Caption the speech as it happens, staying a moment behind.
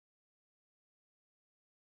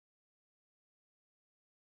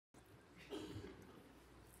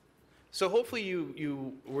So hopefully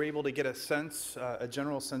you were able to get a sense, a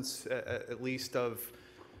general sense at least, of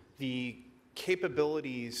the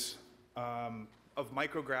capabilities of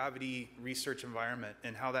microgravity research environment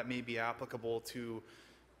and how that may be applicable to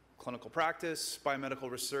clinical practice,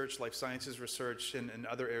 biomedical research, life sciences research, and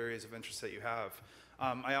other areas of interest that you have.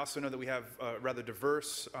 I also know that we have a rather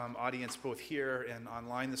diverse audience both here and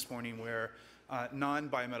online this morning where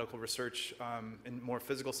non-biomedical research and more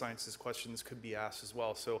physical sciences questions could be asked as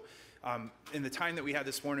well. So in the time that we had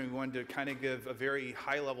this morning, we wanted to kind of give a very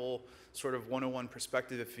high-level sort of 101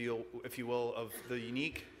 perspective, if you will, of the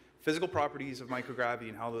unique physical properties of microgravity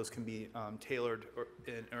and how those can be tailored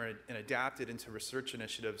and adapted into research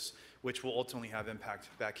initiatives, which will ultimately have impact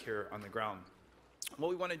back here on the ground. What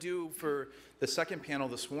we want to do for the second panel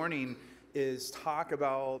this morning is talk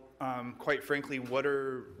about, quite frankly, what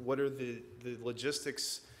are the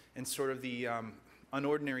logistics and sort of the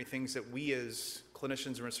unordinary things that we as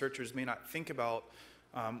clinicians and researchers may not think about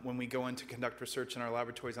when we go in to conduct research in our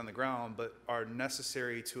laboratories on the ground, but are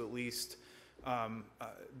necessary to at least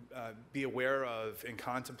be aware of and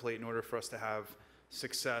contemplate in order for us to have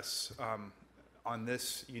success on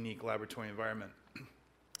this unique laboratory environment.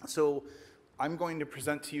 So I'm going to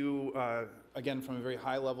present to you, again, from a very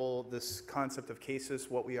high level, this concept of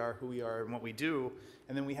CASIS, what we are, who we are, and what we do.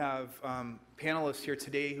 And then we have panelists here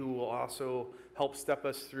today who will also help step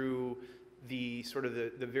us through the sort of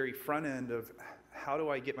the very front end of how do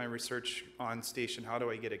I get my research on station, how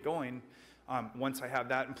do I get it going. Once I have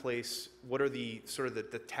that in place, what are the sort of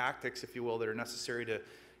the tactics, if you will, that are necessary to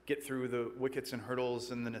get through the wickets and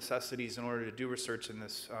hurdles and the necessities in order to do research in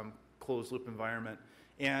this closed loop environment.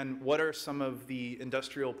 And what are some of the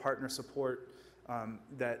industrial partner support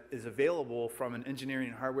that is available from an engineering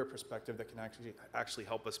and hardware perspective that can actually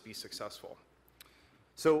help us be successful.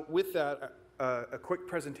 So with that, a quick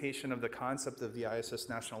presentation of the concept of the ISS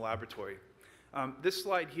National Laboratory. This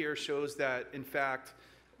slide here shows that, in fact,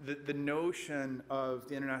 the notion of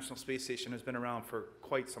the International Space Station has been around for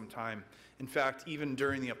quite some time. In fact, even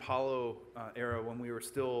during the Apollo era, when we were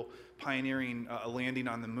still pioneering a landing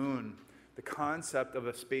on the moon, the concept of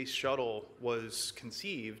a space shuttle was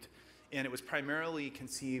conceived, and it was primarily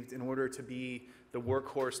conceived in order to be the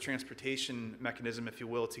workhorse transportation mechanism, if you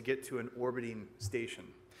will, to get to an orbiting station.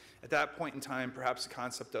 At that point in time, perhaps the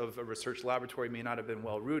concept of a research laboratory may not have been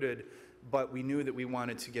well rooted, but we knew that we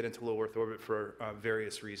wanted to get into low Earth orbit for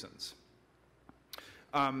various reasons.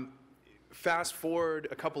 Fast forward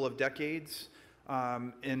a couple of decades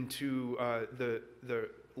into the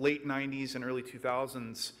late 90s and early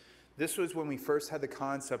 2000s, this was when we first had the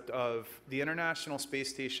concept of the International Space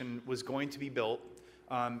Station was going to be built,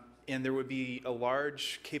 and there would be a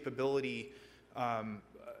large capability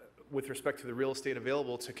with respect to the real estate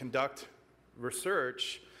available to conduct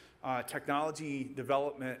research, technology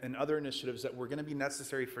development, and other initiatives that were going to be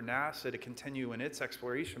necessary for NASA to continue in its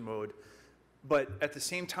exploration mode. But at the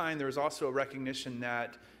same time, there was also a recognition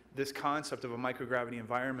that this concept of a microgravity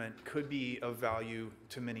environment could be of value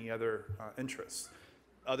to many other interests.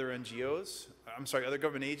 Other NGOs, other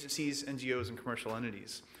government agencies, NGOs, and commercial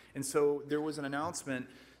entities. And so there was an announcement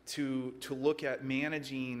to look at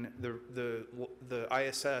managing the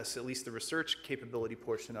ISS, at least the research capability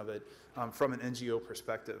portion of it, from an NGO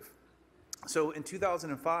perspective. So in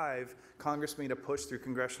 2005, Congress made a push through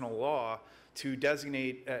congressional law to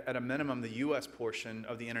designate, at a minimum, the US portion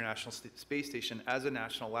of the International Space Station as a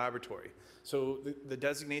national laboratory. So the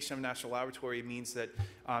designation of national laboratory means that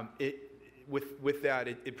with that,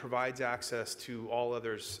 it provides access to all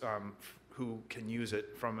others who can use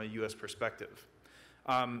it from a US perspective.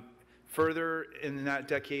 Further, in that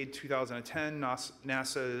decade, 2010,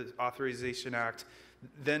 NASA Authorization Act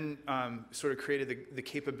then sort of created the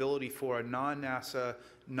capability for a non-NASA,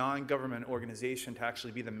 non-government organization to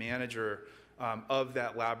actually be the manager of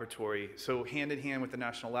that laboratory. So hand in hand with the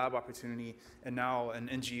National Lab opportunity and now an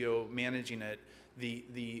NGO managing it,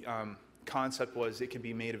 the concept was it could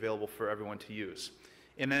be made available for everyone to use.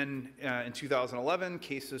 And then in 2011,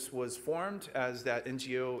 CASIS was formed as that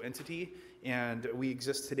NGO entity, and we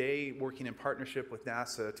exist today working in partnership with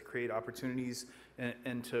NASA to create opportunities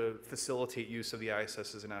and to facilitate use of the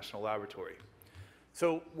ISS as a national laboratory.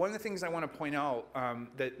 So one of the things I want to point out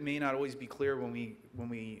that may not always be clear when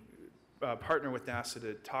we partner with NASA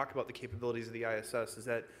to talk about the capabilities of the ISS is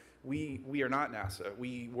that we are not NASA.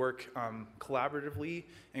 We work collaboratively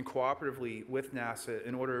and cooperatively with NASA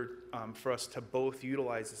in order for us to both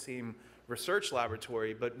utilize the same research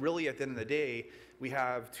laboratory, but really at the end of the day, we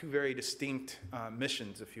have two very distinct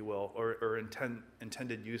missions, if you will, or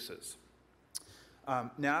intended uses.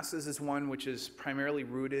 NASA's is one which is primarily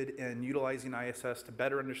rooted in utilizing ISS to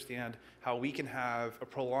better understand how we can have a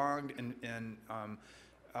prolonged and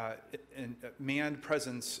manned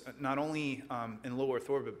presence, not only in low Earth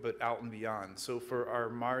orbit, but out and beyond. So for our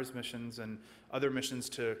Mars missions and other missions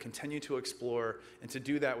to continue to explore and to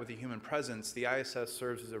do that with a human presence, the ISS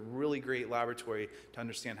serves as a really great laboratory to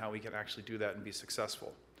understand how we can actually do that and be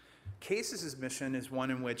successful. CASIS's mission is one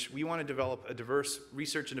in which we want to develop a diverse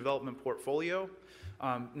research and development portfolio,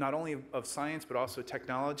 not only of science, but also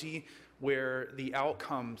technology, where the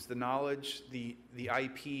outcomes, the knowledge, the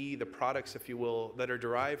IP, the products, if you will, that are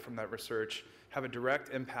derived from that research have a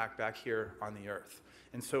direct impact back here on the Earth.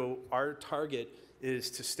 And so our target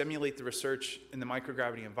is to stimulate the research in the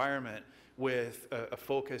microgravity environment with a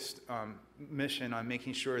focused mission on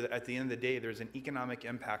making sure that at the end of the day there's an economic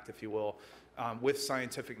impact, if you will, with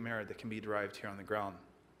scientific merit that can be derived here on the ground.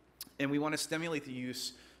 And we want to stimulate the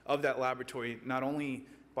use of that laboratory not only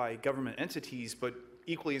by government entities, but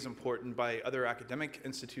equally as important by other academic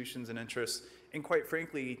institutions and interests, and quite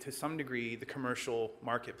frankly, to some degree, the commercial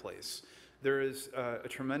marketplace. There is a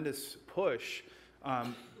tremendous push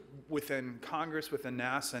within Congress, within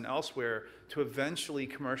NASA, and elsewhere to eventually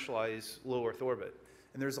commercialize low Earth orbit.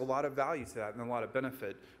 And there's a lot of value to that and a lot of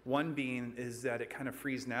benefit. One being is that it kind of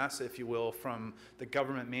frees NASA, if you will, from the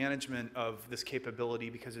government management of this capability,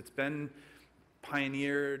 because it's been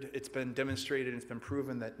pioneered, it's been demonstrated, it's been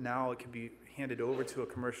proven that now it can be handed over to a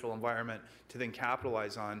commercial environment to then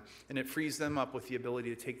capitalize on, and it frees them up with the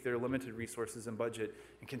ability to take their limited resources and budget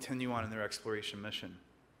and continue on in their exploration mission.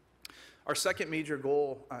 Our second major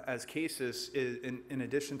goal as CASIS, is, in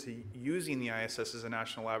addition to using the ISS as a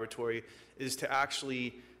national laboratory, is to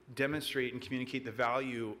actually demonstrate and communicate the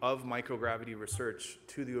value of microgravity research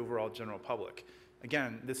to the overall general public.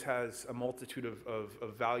 Again, this has a multitude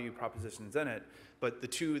of value propositions in it, but the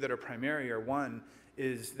two that are primary are, one,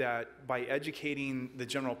 is that by educating the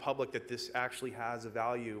general public that this actually has a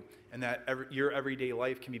value and that your everyday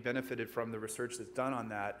life can be benefited from the research that's done on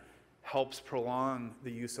that, helps prolong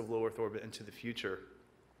the use of low Earth orbit into the future.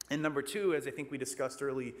 And number two, as I think we discussed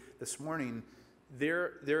early this morning,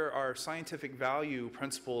 there are scientific value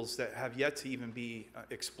principles that have yet to even be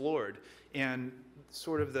explored, and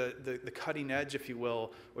sort of the cutting edge, if you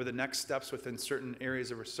will, or the next steps within certain areas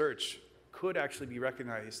of research could actually be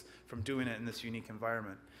recognized from doing it in this unique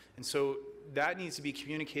environment. And so that needs to be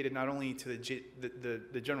communicated not only to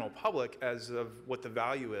the general public as of what the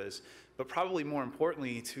value is, but probably more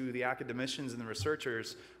importantly to the academicians and the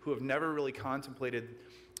researchers who have never really contemplated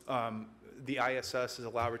the ISS as a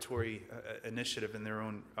laboratory initiative in their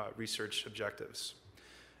own research objectives.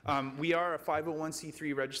 We are a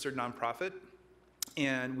 501c3 registered nonprofit,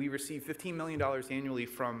 and we receive $15 million annually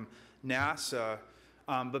from NASA.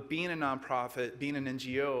 But being a nonprofit, being an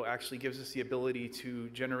NGO, actually gives us the ability to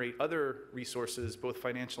generate other resources, both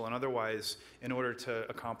financial and otherwise, in order to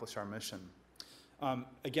accomplish our mission.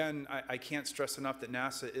 Again, I can't stress enough that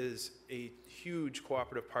NASA is a huge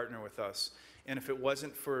cooperative partner with us. And if it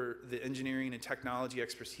wasn't for the engineering and technology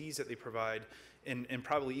expertise that they provide, and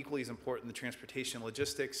probably equally as important, the transportation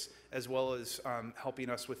logistics, as well as helping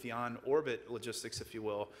us with the on-orbit logistics, if you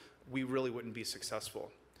will, we really wouldn't be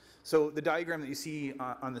successful. So the diagram that you see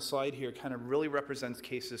on the slide here kind of really represents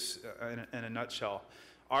CASIS in a nutshell.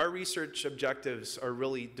 Our research objectives are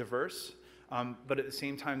really diverse, but at the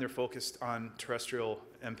same time they're focused on terrestrial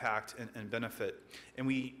impact and benefit. And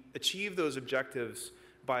we achieve those objectives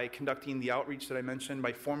by conducting the outreach that I mentioned,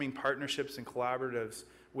 by forming partnerships and collaboratives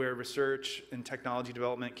where research and technology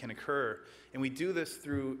development can occur. And we do this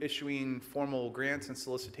through issuing formal grants and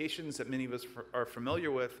solicitations that many of us are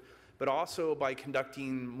familiar with, but also by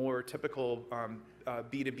conducting more typical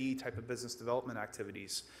B2B type of business development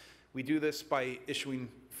activities. We do this by issuing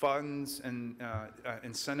funds and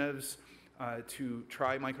incentives to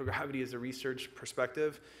try microgravity as a research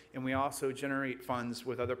perspective, and we also generate funds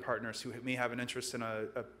with other partners who may have an interest in a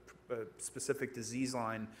specific disease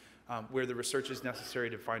line where the research is necessary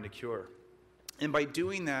to find a cure. And by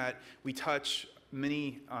doing that, we touch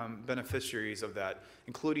many beneficiaries of that,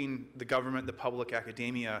 including the government, the public,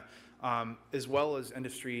 academia, as well as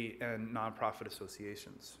industry and nonprofit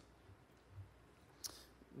associations.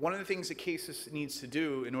 One of the things that CASIS needs to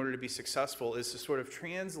do in order to be successful is to sort of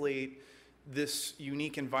translate this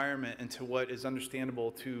unique environment into what is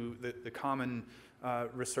understandable to the common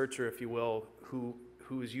researcher, if you will, who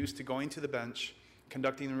is used to going to the bench,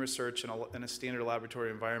 conducting the research in a standard laboratory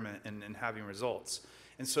environment and having results.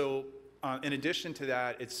 And so in addition to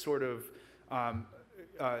that, it's sort of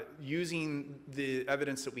using the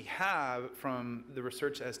evidence that we have from the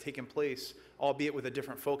research that has taken place, albeit with a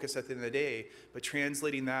different focus at the end of the day, but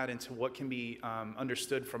translating that into what can be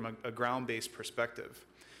understood from a ground-based perspective.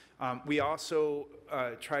 We also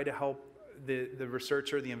try to help the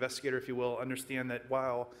researcher, the investigator, if you will, understand that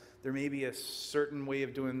while there may be a certain way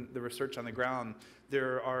of doing the research on the ground,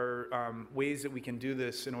 there are ways that we can do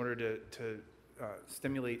this in order to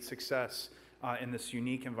stimulate success in this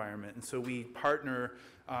unique environment. And so we partner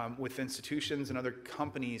with institutions and other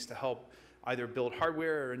companies to help either build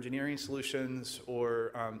hardware or engineering solutions,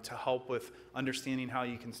 or to help with understanding how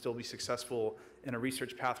you can still be successful in a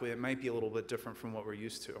research pathway that might be a little bit different from what we're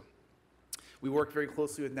used to. We work very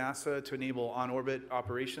closely with NASA to enable on-orbit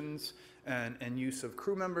operations and use of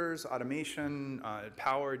crew members, automation,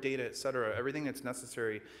 power, data, et cetera, everything that's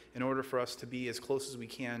necessary in order for us to be as close as we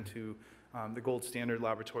can to the gold standard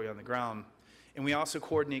laboratory on the ground. And we also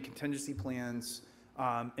coordinate contingency plans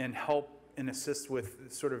and help and assist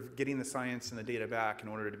with sort of getting the science and the data back in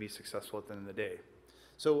order to be successful at the end of the day.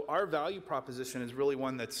 So our value proposition is really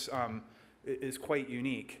one that's is quite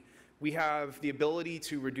unique. We have the ability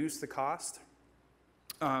to reduce the cost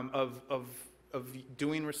of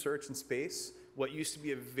doing research in space. What used to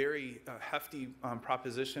be a very hefty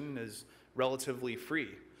proposition is relatively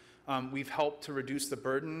free. We've helped to reduce the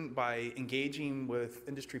burden by engaging with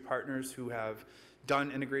industry partners who have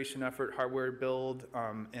done integration effort, hardware build,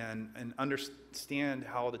 and understand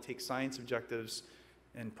how to take science objectives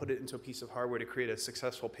and put it into a piece of hardware to create a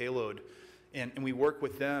successful payload. And we work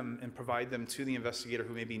with them and provide them to the investigator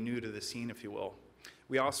who may be new to the scene, if you will.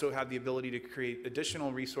 We also have the ability to create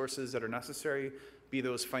additional resources that are necessary, be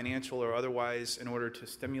those financial or otherwise, in order to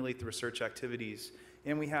stimulate the research activities.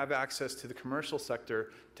 And we have access to the commercial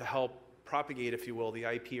sector to help propagate, if you will, the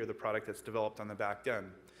IP or the product that's developed on the back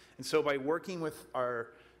end. And so by working with our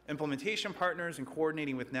implementation partners and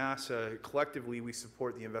coordinating with NASA, collectively we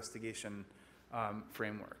support the investigation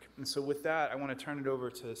framework. And so with that, I want to turn it over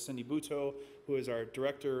to Cynthia Bouthot, who is our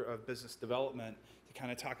Director of Business Development, to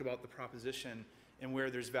kind of talk about the proposition and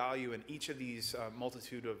where there's value in each of these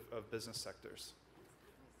multitude of business sectors.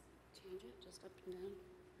 Change it, just up and down.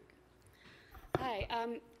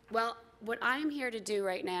 Hi. Well, what I'm here to do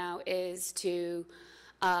right now is to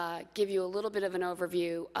give you a little bit of an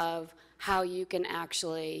overview of how you can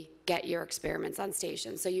actually get your experiments on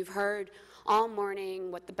station. So you've heard all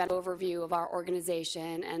morning what the better overview of our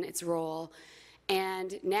organization and its role.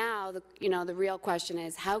 And now, the real question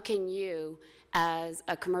is, how can you, as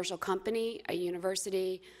a commercial company, a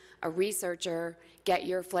university, a researcher, get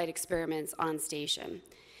your flight experiments on station?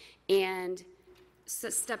 And so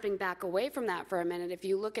stepping back away from that for a minute, if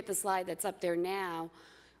you look at the slide that's up there now,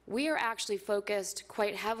 we are actually focused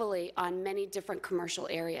quite heavily on many different commercial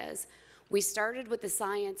areas. We started with the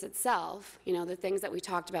science itself, the things that we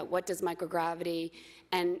talked about. What does microgravity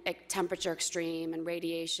and temperature extreme and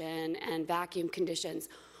radiation and vacuum conditions,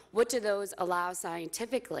 what do those allow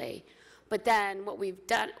scientifically? But then what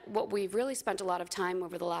we've really spent a lot of time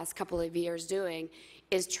over the last couple of years doing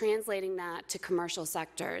is translating that to commercial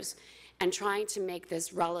sectors and trying to make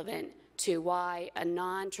this relevant to why a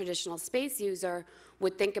non-traditional space user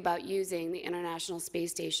would think about using the International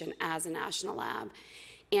Space Station as a national lab.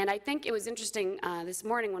 And I think it was interesting this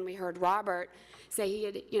morning when we heard Robert say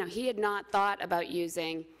he had not thought about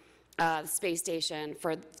using the space station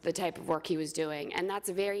for the type of work he was doing, and that's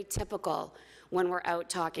very typical when we're out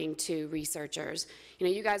talking to researchers.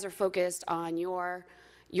 You guys are focused on your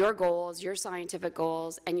goals, your scientific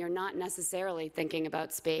goals, and you're not necessarily thinking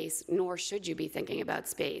about space, nor should you be thinking about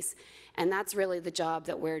space. And that's really the job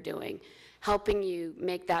that we're doing, helping you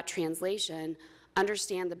make that translation,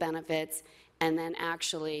 understand the benefits, and then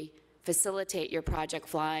actually facilitate your project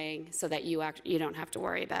flying so that you don't have to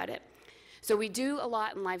worry about it. So we do a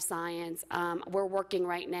lot in life science. We're working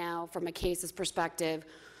right now from a CASIS perspective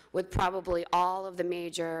with probably all of the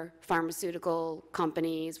major pharmaceutical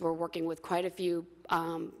companies. We're working with quite a few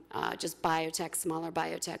just biotech, smaller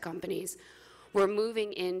biotech companies. We're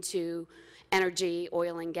moving into energy,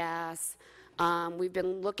 oil and gas. We've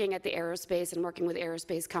been looking at the aerospace and working with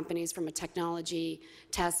aerospace companies from a technology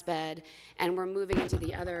test bed, and we're moving into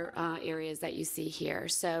the other areas that you see here.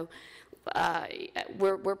 So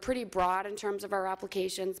we're pretty broad in terms of our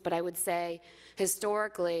applications, but I would say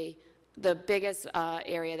historically the biggest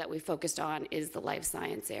area that we focused on is the life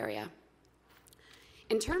science area.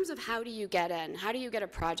 In terms of how do you get in, how do you get a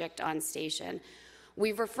project on station,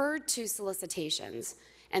 we've referred to solicitations,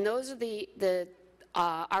 and those are the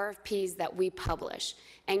RFPs that we publish.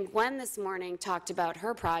 And Gwen this morning talked about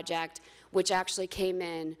her project, which actually came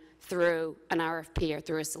in through an RFP or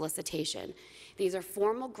through a solicitation. These are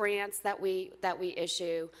formal grants that we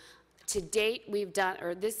issue. To date, we've done,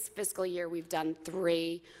 or this fiscal year, we've done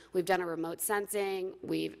 3. We've done a remote sensing,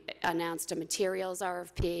 we've announced a materials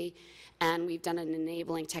RFP, and we've done an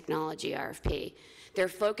enabling technology RFP. They're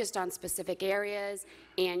focused on specific areas,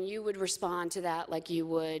 and you would respond to that like you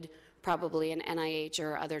would probably an NIH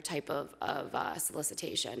or other type of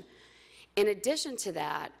solicitation. In addition to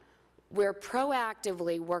that, we're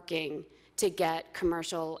proactively working to get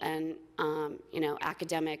commercial and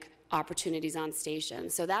academic opportunities on station.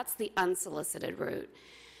 So that's the unsolicited route.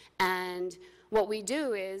 And what we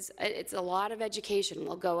do is, it's a lot of education.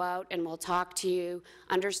 We'll go out and we'll talk to you,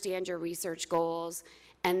 understand your research goals,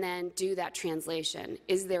 and then do that translation.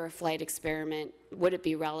 Is there a flight experiment? Would it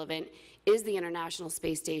be relevant? Is the International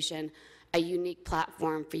Space Station a unique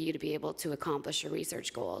platform for you to be able to accomplish your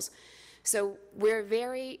research goals? So we're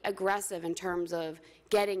very aggressive in terms of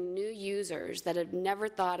getting new users that have never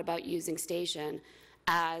thought about using station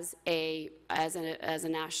as a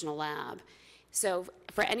national lab. So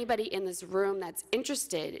for anybody in this room that's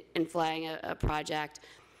interested in flying a project,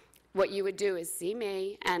 what you would do is see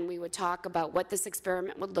me, and we would talk about what this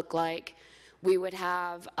experiment would look like. We would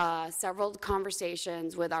have several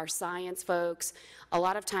conversations with our science folks. A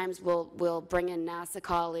lot of times we'll bring in NASA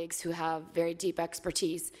colleagues who have very deep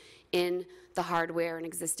expertise in the hardware and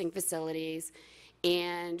existing facilities.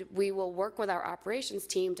 And we will work with our operations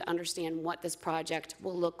team to understand what this project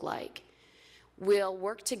will look like. We'll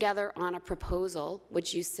work together on a proposal,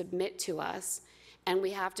 which you submit to us, and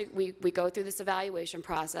we go through this evaluation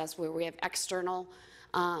process where we have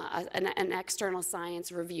an external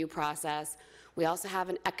science review process. We also have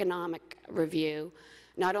an economic review.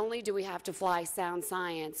 Not only do we have to fly sound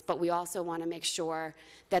science, but we also want to make sure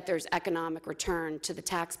that there's economic return to the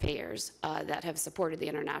taxpayers that have supported the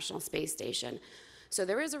International Space Station. So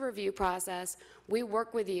there is a review process. We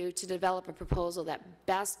work with you to develop a proposal that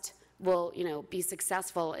best will, be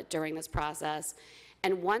successful during this process.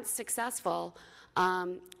 And once successful,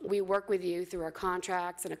 we work with you through our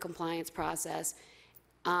contracts and a compliance process.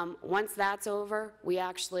 Once that's over, we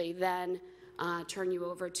actually then turn you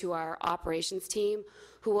over to our operations team,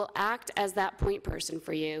 who will act as that point person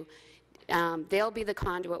for you. They'll be the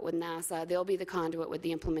conduit with NASA. They'll be the conduit with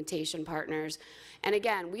the implementation partners. And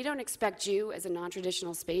again, we don't expect you as a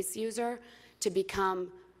non-traditional space user to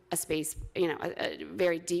become a space,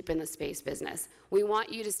 very deep in the space business. We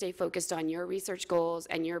want you to stay focused on your research goals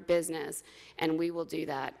and your business, and we will do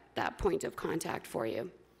that point of contact for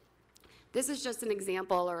you. This is just an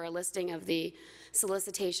example or a listing of the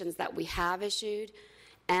solicitations that we have issued.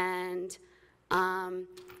 And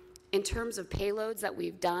in terms of payloads that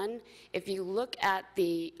we've done, if you look at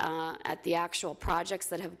the actual projects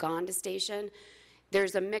that have gone to station,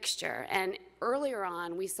 there's a mixture. And earlier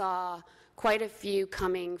on, we saw quite a few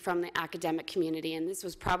coming from the academic community, and this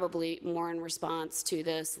was probably more in response to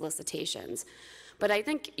the solicitations. But I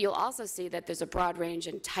think you'll also see that there's a broad range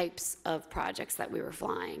in types of projects that we were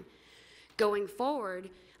flying. Going forward,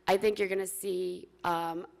 I think you're going to see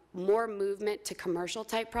more movement to commercial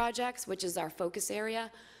type projects, which is our focus area,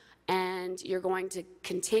 and you're going to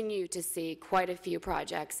continue to see quite a few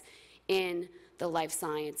projects in the life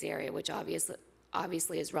science area, which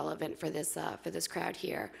obviously is relevant for this crowd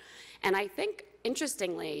here. And I think,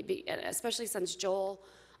 interestingly, especially since Joel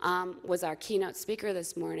was our keynote speaker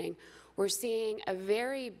this morning, we're seeing a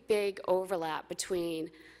very big overlap between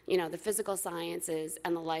the physical sciences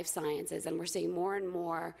and the life sciences, and we're seeing more and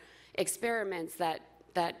more experiments that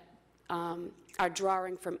are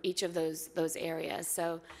drawing from each of those areas.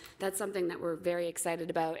 So that's something that we're very excited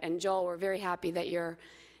about. And Joel, we're very happy that you're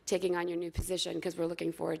taking on your new position, because we're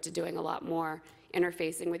looking forward to doing a lot more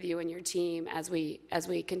interfacing with you and your team as we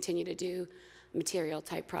continue to do material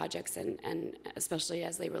type projects, and especially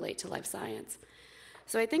as they relate to life science.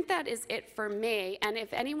 So I think that is it for me. And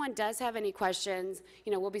if anyone does have any questions,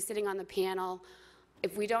 we'll be sitting on the panel.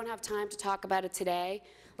 If we don't have time to talk about it today,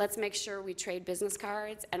 let's make sure we trade business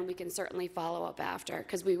cards, and we can certainly follow up after,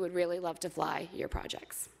 because we would really love to fly your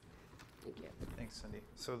projects. Thank you. Thanks, Cindy.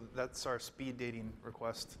 So that's our speed dating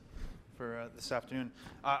request for this afternoon.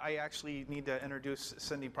 I actually need to introduce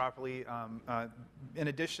Cindy properly. In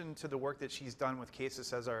addition to the work that she's done with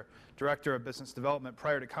CASIS as our Director of Business Development,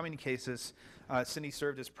 prior to coming to CASIS, Cindy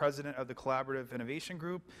served as President of the Collaborative Innovation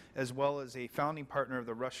Group, as well as a founding partner of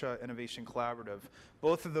the Russia Innovation Collaborative.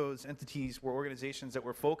 Both of those entities were organizations that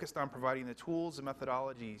were focused on providing the tools and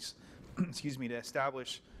methodologies to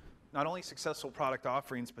establish not only successful product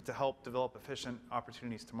offerings, but to help develop efficient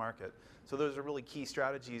opportunities to market. So those are really key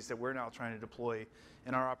strategies that we're now trying to deploy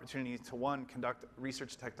in our opportunity to, one, conduct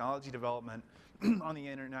research and technology development on the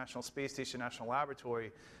International Space Station National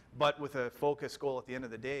Laboratory, but with a focused goal at the end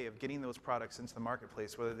of the day of getting those products into the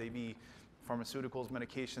marketplace, whether they be pharmaceuticals,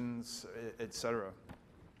 medications, et cetera.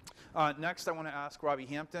 Next, I want to ask Robbie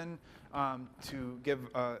Hampton to give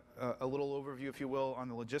a little overview, if you will, on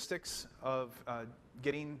the logistics of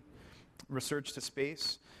getting research to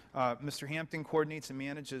space. Mr. Hampton coordinates and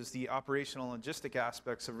manages the operational and logistic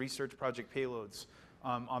aspects of research project payloads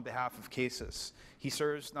on behalf of CASIS. He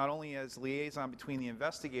serves not only as liaison between the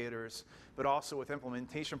investigators, but also with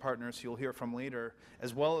implementation partners who you'll hear from later,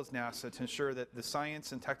 as well as NASA, to ensure that the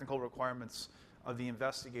science and technical requirements of the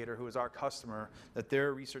investigator, who is our customer, that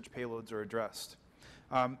their research payloads are addressed.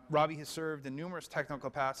 Robbie has served in numerous technical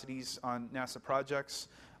capacities on NASA projects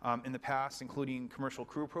in the past, including Commercial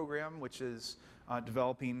Crew Program, which is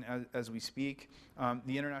developing as we speak,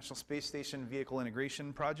 the International Space Station Vehicle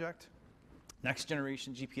Integration Project, Next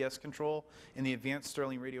Generation GPS Control, and the Advanced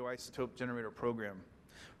Sterling Radioisotope Generator Program.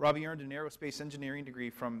 Robbie earned an aerospace engineering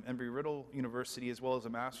degree from Embry-Riddle University, as well as a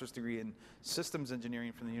master's degree in systems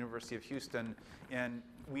engineering from the University of Houston. And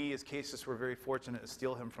we, as CASIS, were very fortunate to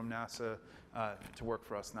steal him from NASA to work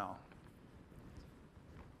for us now.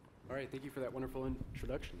 All right, thank you for that wonderful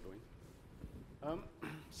introduction, Duane.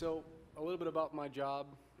 So a little bit about my job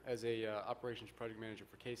as a operations project manager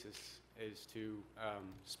for CASIS is to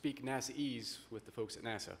speak NASAese with the folks at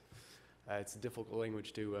NASA. It's a difficult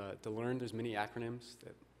language to learn. There's many acronyms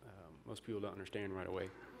that most people don't understand right away.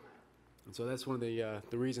 And so that's one of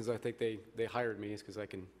the reasons I think they hired me, is because I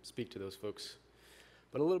can speak to those folks.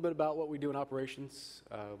 But a little bit about what we do in operations.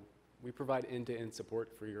 We provide end-to-end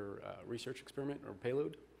support for your research experiment or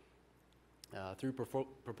payload. Through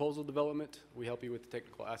proposal development, we help you with the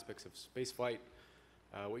technical aspects of spaceflight,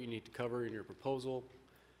 what you need to cover in your proposal.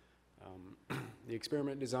 The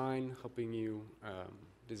experiment design, helping you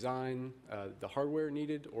design the hardware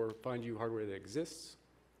needed or find you hardware that exists.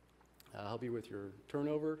 Help you with your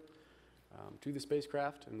turnover to the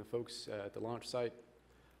spacecraft and the folks at the launch site.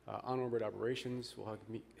 On-orbit operations will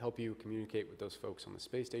help you communicate with those folks on the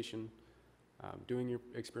space station, doing your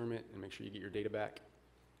experiment and make sure you get your data back,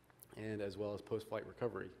 and as well as post-flight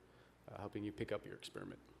recovery, helping you pick up your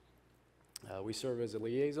experiment. We serve as a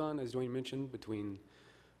liaison, as Duane mentioned, between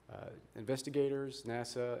investigators,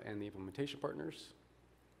 NASA, and the implementation partners.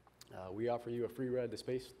 We offer you a free ride to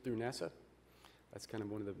space through NASA. That's kind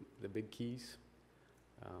of one of the big keys.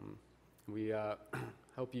 We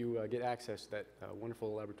help you get access to that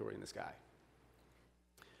wonderful laboratory in the sky.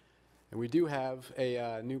 And we do have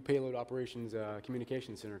a new payload operations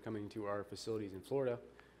communication center coming to our facilities in Florida,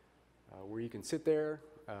 where you can sit there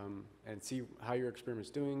and see how your experiment's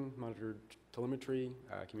doing, monitor telemetry,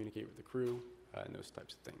 communicate with the crew, and those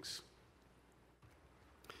types of things.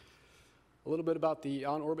 A little bit about the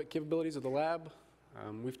on-orbit capabilities of the lab.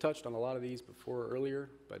 We've touched on a lot of these before earlier,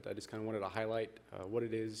 but I just kind of wanted to highlight what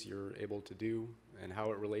it is you're able to do and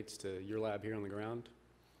how it relates to your lab here on the ground.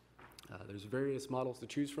 There's various models to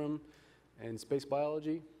choose from in space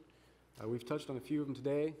biology. We've touched on a few of them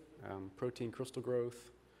today: protein crystal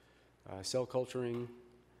growth, cell culturing,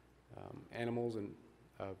 animals and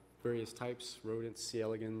various types: rodents, C.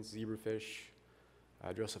 elegans, zebrafish,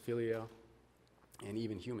 Drosophila, and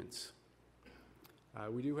even humans.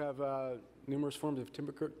 We do have numerous forms of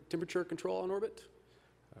temperature control on orbit: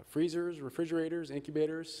 freezers, refrigerators,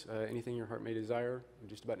 incubators, anything your heart may desire,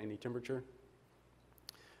 just about any temperature.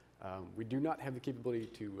 We do not have the capability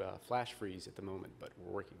to flash freeze at the moment, but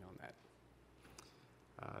we're working on that.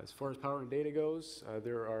 As far as power and data goes,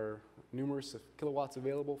 there are numerous kilowatts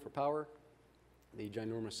available for power. The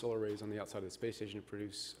ginormous solar arrays on the outside of the space station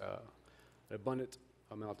produce an abundant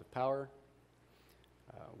amount of power.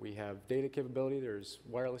 We have data capability. There's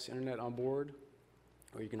wireless internet on board,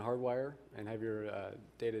 or you can hardwire and have your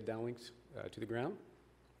data downlinked to the ground.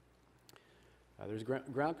 There's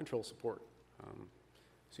ground control support.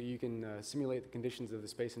 So you can simulate the conditions of the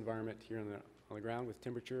space environment here on the ground with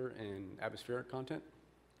temperature and atmospheric content.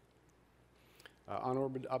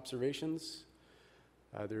 On-orbit observations.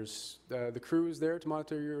 There's the crew is there to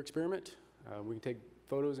monitor your experiment. We can take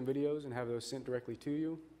photos and videos and have those sent directly to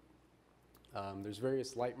you. There's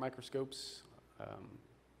various light microscopes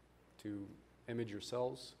to image your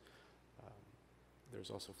cells. There's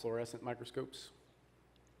also fluorescent microscopes.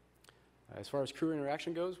 As far as crew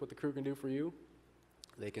interaction goes, what the crew can do for you: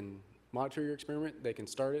 they can monitor your experiment, they can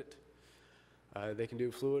start it, they can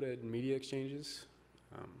do fluid and media exchanges,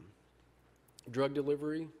 drug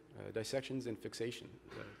delivery, dissections, and fixation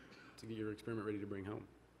to get your experiment ready to bring home.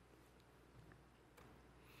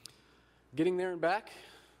 Getting there and back,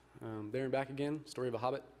 again, story of a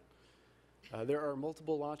hobbit. There are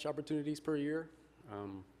multiple launch opportunities per year.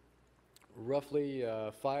 Roughly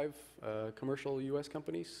 5 commercial U.S.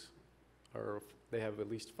 companies, or they have at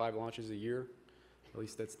least 5 launches a year. At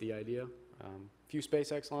least that's the idea. A few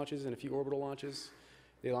SpaceX launches and a few orbital launches.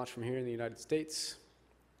 They launch from here in the United States.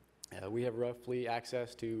 We have roughly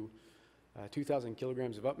access to 2,000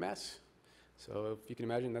 kilograms of upmass. So if you can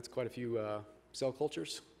imagine, that's quite a few cell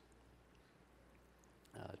cultures.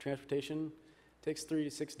 Transportation takes 3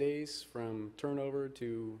 to 6 days from turnover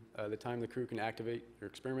to the time the crew can activate or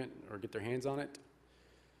experiment or get their hands on it,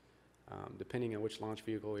 depending on which launch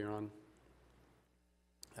vehicle you're on.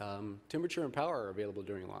 Temperature and power are available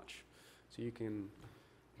during launch. So you can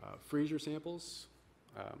freeze your samples,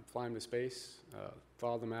 fly them to space,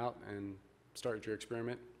 thaw them out, and start your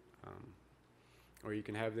experiment. Or you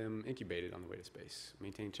can have them incubated on the way to space,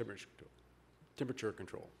 maintain temperature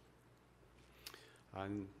control.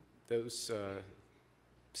 And those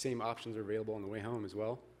same options are available on the way home as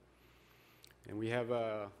well. And we have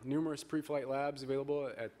numerous pre-flight labs available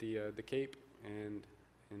at the Cape and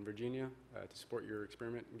in Virginia to support your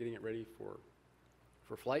experiment and getting it ready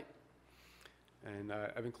for flight. And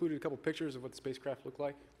I've included a couple pictures of what the spacecraft look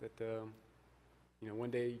like that one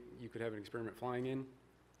day you could have an experiment flying in.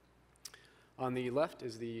 On the left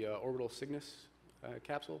is the orbital Cygnus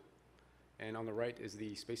capsule, and on the right is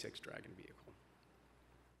the SpaceX Dragon vehicle.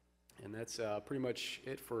 And that's pretty much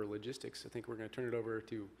it for logistics. I think we're going to turn it over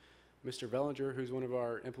to Mr. Vellinger, who's one of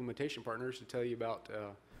our implementation partners, to tell you about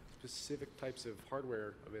specific types of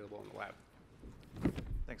hardware available in the lab.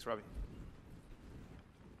 Thanks, Robbie.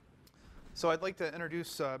 So I'd like to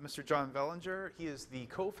introduce Mr. John Vellinger. He is the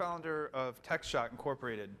co-founder of Techshot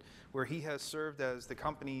Incorporated, where he has served as the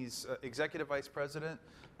company's executive vice president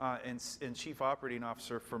and chief operating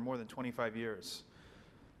officer for more than 25 years.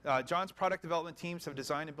 John's product development teams have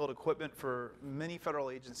designed and built equipment for many federal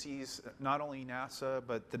agencies, not only NASA,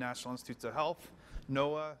 but the National Institutes of Health,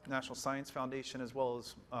 NOAA, National Science Foundation, as well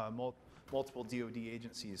as multiple DoD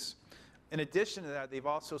agencies. In addition to that, they've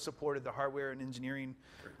also supported the hardware and engineering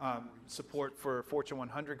support for Fortune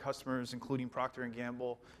 100 customers, including Procter &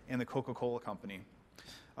 Gamble and the Coca-Cola Company.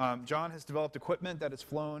 John has developed equipment that has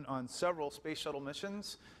flown on several space shuttle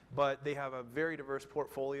missions, but they have a very diverse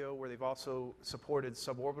portfolio where they've also supported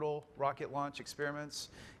suborbital rocket launch experiments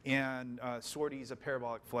and sorties of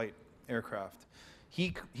parabolic flight aircraft.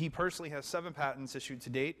 He personally has 7 patents issued to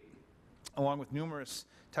date, along with numerous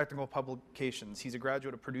technical publications. He's a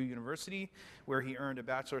graduate of Purdue University, where he earned a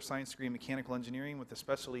Bachelor of Science degree in Mechanical Engineering with a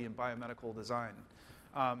specialty in biomedical design.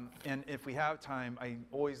 And if we have time, I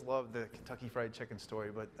always love the Kentucky Fried Chicken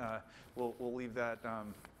story, but we'll leave that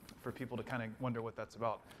for people to kind of wonder what that's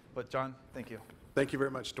about. But John, thank you. Thank you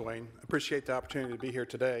very much, Duane. I appreciate the opportunity to be here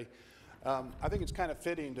today. I think it's kind of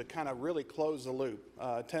fitting to kind of really close the loop.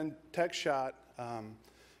 Techshot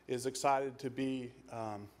is excited to be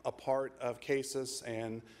a part of CASIS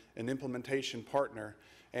and an implementation partner.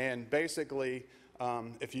 And basically,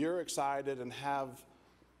 if you're excited and have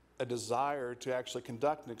a desire to actually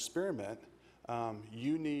conduct an experiment,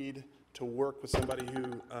 you need to work with somebody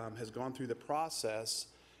who has gone through the process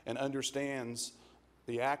and understands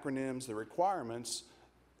the acronyms, the requirements,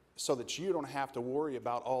 so that you don't have to worry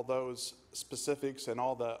about all those specifics and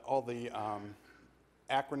all the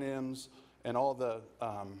acronyms and all the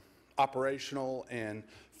operational and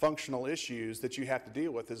functional issues that you have to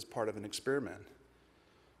deal with as part of an experiment.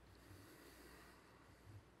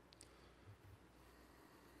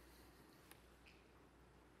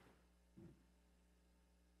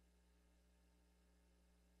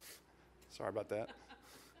 Sorry about that.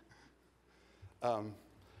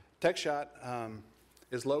 Techshot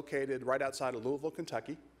is located right outside of Louisville,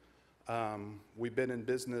 Kentucky. We've been in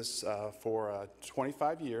business for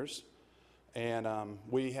 25 years, and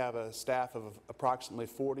we have a staff of approximately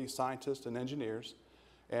 40 scientists and engineers.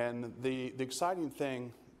 And the exciting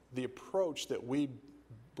thing, the approach that we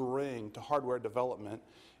bring to hardware development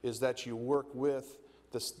is that you work with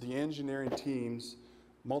the engineering teams,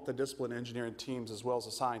 multidisciplinary engineering teams, as well as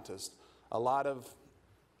the scientists. A lot of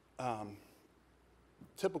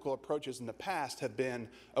typical approaches in the past have been,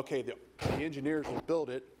 okay, the engineers will build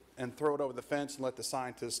it and throw it over the fence and let the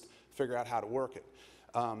scientists figure out how to work it.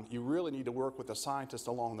 You really need to work with the scientists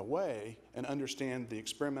along the way and understand the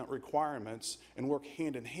experiment requirements and work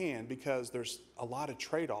hand in hand, because there's a lot of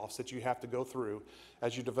trade-offs that you have to go through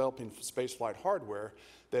as you're developing spaceflight hardware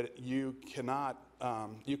that you cannot,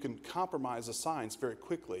 you can compromise the science very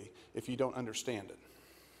quickly if you don't understand it.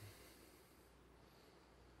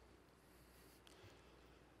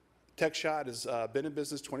 Techshot has been in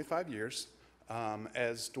business 25 years.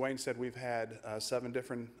 As Duane said, we've had 7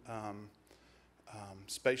 different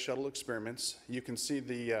space shuttle experiments. You can see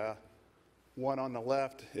the one on the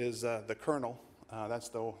left is the kernel. That's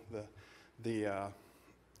the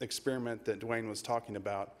experiment that Duane was talking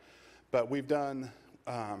about. But we've been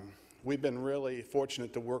really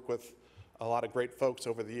fortunate to work with a lot of great folks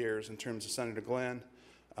over the years in terms of Senator Glenn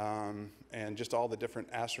and just all the different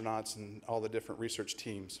astronauts and all the different research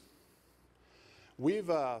teams. We've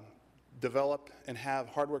developed and have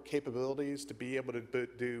hardware capabilities to be able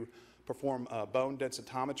to perform bone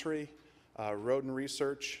densitometry, rodent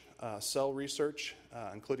research, cell research,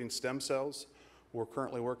 including stem cells. We're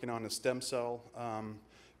currently working on a stem cell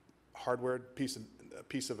hardware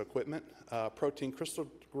piece of equipment, protein crystal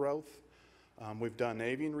growth. We've done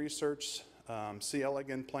avian research, C.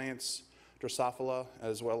 elegans plants, Drosophila,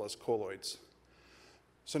 as well as colloids.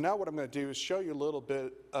 So now what I'm going to do is show you a little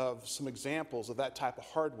bit of some examples of that type of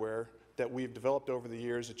hardware that we've developed over the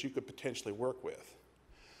years that you could potentially work with.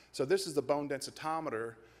 So this is the bone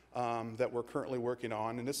densitometer that we're currently working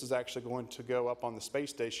on, and this is actually going to go up on the space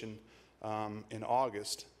station in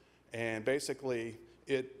August. And basically,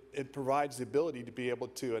 it provides the ability to be able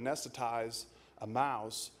to anesthetize a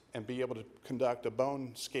mouse and be able to conduct a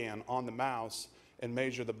bone scan on the mouse and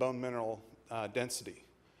measure the bone mineral density.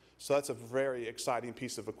 So that's a very exciting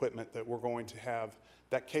piece of equipment that we're going to have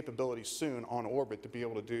that capability soon on orbit to be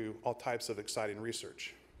able to do all types of exciting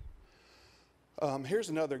research. Here's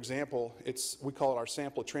another example. We call it our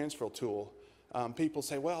sample transfer tool. People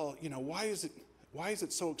say, well, you know, why is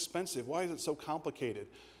it so expensive? Why is it so complicated?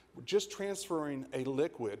 Just transferring a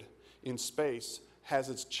liquid in space has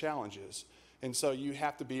its challenges. And so you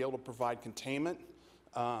have to be able to provide containment.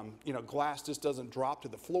 You know, glass just doesn't drop to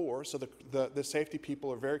the floor, so the safety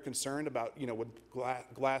people are very concerned about, you know, would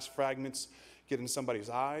glass fragments get in somebody's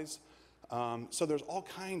eyes. So there's all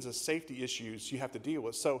kinds of safety issues you have to deal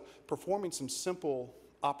with. So performing some simple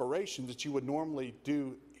operations that you would normally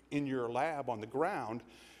do in your lab on the ground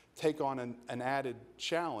take on an added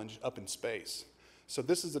challenge up in space. So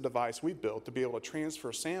this is a device we built to be able to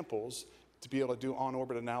transfer samples, to be able to do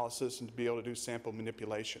on-orbit analysis, and to be able to do sample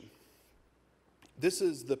manipulation. This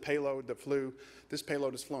is the payload that flew. This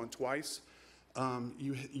payload has flown twice.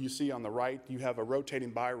 You see on the right, you have a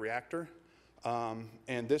rotating bioreactor.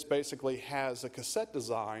 And this basically has a cassette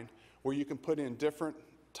design where you can put in different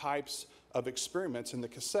types of experiments in the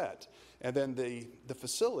cassette. And then the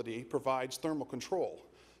facility provides thermal control.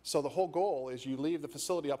 So the whole goal is you leave the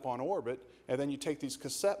facility up on orbit, and then you take these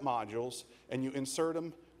cassette modules and you insert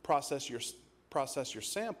them, process your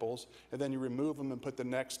samples, and then you remove them and put the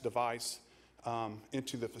next device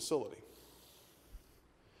into the facility.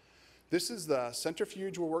 This is the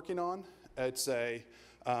centrifuge we're working on. It's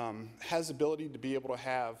has the ability to be able to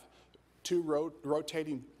have 2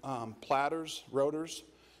 rotating rotors,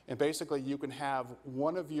 and basically you can have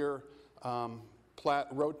one of your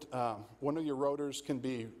rotors can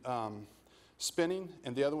be spinning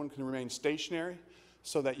and the other one can remain stationary,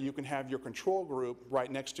 so that you can have your control group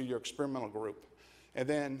right next to your experimental group. And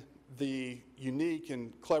then the unique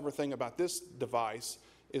and clever thing about this device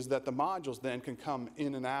is that the modules then can come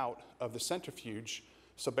in and out of the centrifuge.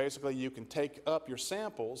 So basically you can take up your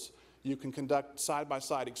samples, you can conduct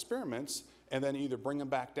side-by-side experiments, and then either bring them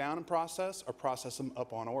back down and process or process them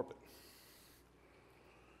up on orbit.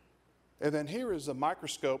 And then here is a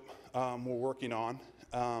microscope we're working on.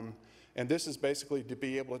 And this is basically to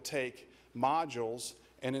be able to take modules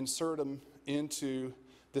and insert them into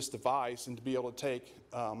this device and to be able to take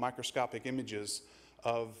microscopic images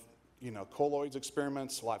of, you know, colloids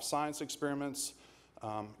experiments, life science experiments.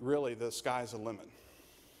 Really, the sky's the limit.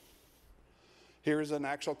 Here's an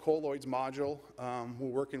actual colloids module we're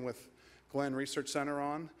working with Glenn Research Center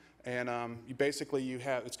on. And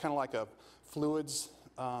it's kind of like a fluids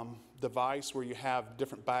device where you have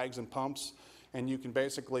different bags and pumps, and you can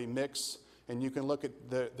basically mix and you can look at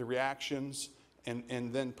the reactions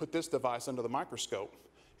and then put this device under the microscope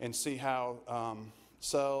and see how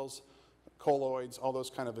cells, colloids, all those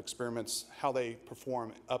kind of experiments, how they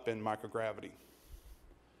perform up in microgravity.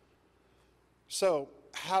 So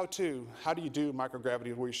how do you do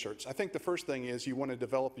microgravity research? I think the first thing is you want to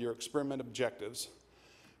develop your experiment objectives,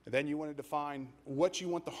 and then you want to define what you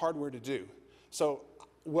want the hardware to do. So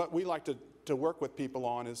what we like to work with people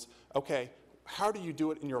on is, okay, how do you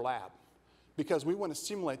do it in your lab? Because we want to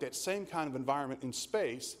simulate that same kind of environment in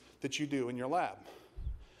space that you do in your lab.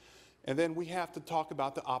 And then we have to talk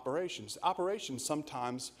about the operations. Operations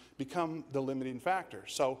sometimes become the limiting factor.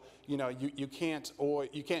 So, you know, you can't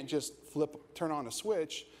just turn on a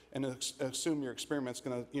switch and assume your experiment's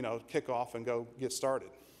going to, you know, kick off and go get started.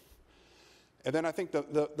 And then I think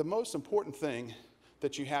the most important thing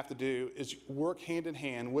that you have to do is work hand in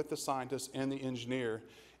hand with the scientist and the engineer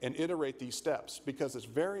and iterate these steps, because it's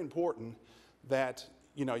very important that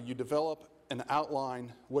you develop and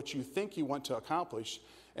outline what you think you want to accomplish,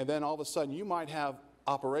 and then all of a sudden you might have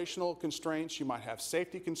operational constraints, you might have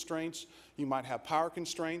safety constraints, you might have power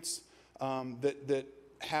constraints that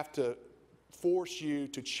have to force you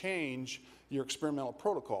to change your experimental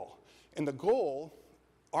protocol. And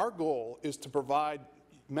our goal is to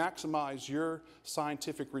maximize your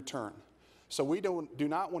scientific return. So we do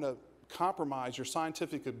not want to compromise your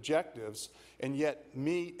scientific objectives and yet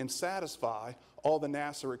meet and satisfy all the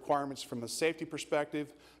NASA requirements from a safety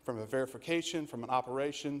perspective, from a verification, from an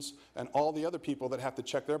operations, and all the other people that have to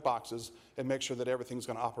check their boxes and make sure that everything's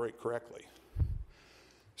going to operate correctly.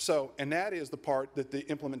 So, and that is the part that the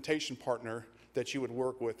implementation partner that you would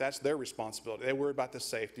work with, that's their responsibility. They worry about the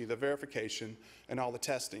safety, the verification, and all the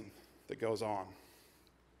testing that goes on.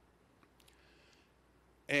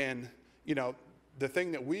 And, the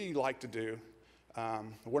thing that we like to do,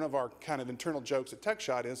 one of our kind of internal jokes at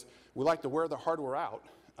Techshot is we like to wear the hardware out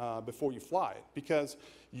before you fly it, because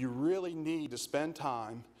you really need to spend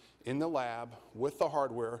time in the lab with the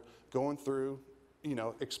hardware going through,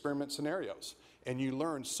 experiment scenarios. And you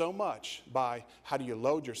learn so much by how do you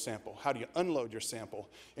load your sample, how do you unload your sample,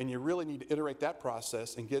 and you really need to iterate that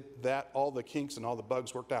process and get all the kinks and all the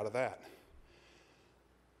bugs worked out of that.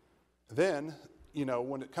 Then,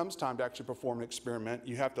 when it comes time to actually perform an experiment,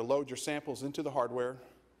 you have to load your samples into the hardware.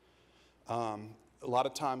 A lot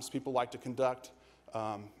of times people like to conduct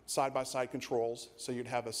side-by-side controls, so you'd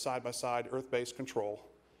have a side-by-side Earth-based control,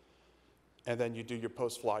 and then you do your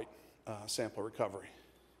post-flight sample recovery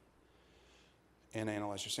and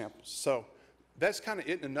analyze your samples. So that's kind of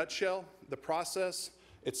it in a nutshell, the process.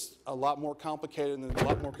 It's a lot more complicated and a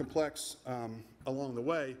lot more complex along the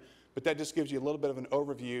way, but that just gives you a little bit of an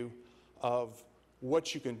overview of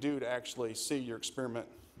what you can do to actually see your experiment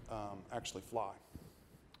actually fly.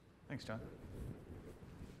 Thanks, John.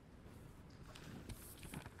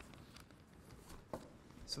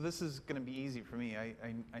 So this is going to be easy for me. I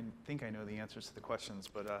think I know the answers to the questions,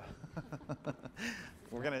 but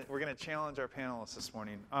we're gonna challenge our panelists this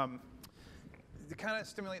morning. To kind of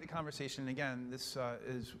stimulate the conversation, again, this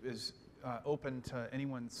is open to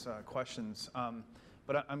anyone's questions.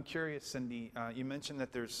 But I'm curious, Cindy, you mentioned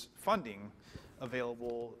that there's funding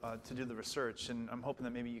available to do the research, and I'm hoping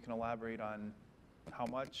that maybe you can elaborate on how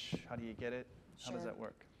much, how do you get it, how does that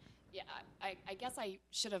work? Yeah, I guess I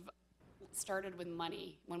should have started with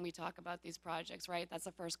money when we talk about these projects, right? That's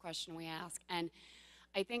the first question we ask. And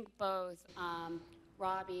I think both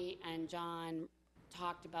Robbie and John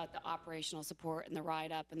talked about the operational support and the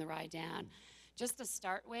ride up and the ride down. Just to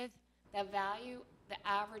start with, the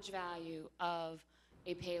average value of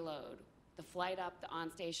a payload, the flight up, the on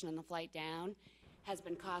station, and the flight down, has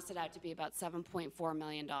been costed out to be about $7.4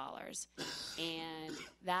 million. And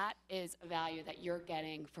that is a value that you're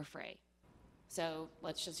getting for free. So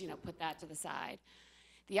let's just, put that to the side.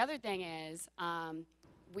 The other thing is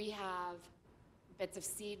we have bits of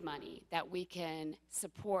seed money that we can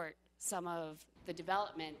support some of the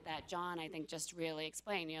development that John, I think, just really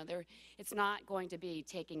explained. It's not going to be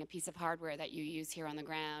taking a piece of hardware that you use here on the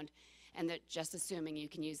ground and that just assuming you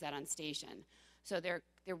can use that on station. So there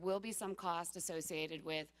will be some cost associated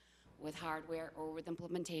with hardware or with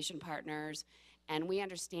implementation partners, and we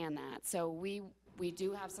understand that. So we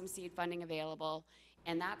do have some seed funding available,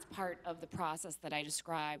 and that's part of the process that I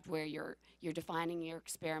described, where you're defining your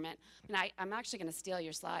experiment. And I'm actually going to steal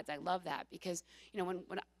your slides. I love that because when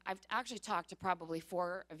I've actually talked to probably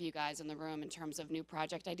 4 of you guys in the room in terms of new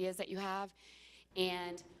project ideas that you have,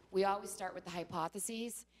 and we always start with the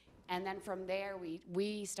hypotheses, and then from there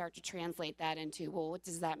we start to translate that into, well, what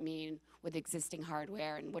does that mean with existing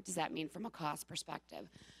hardware, and what does that mean from a cost perspective?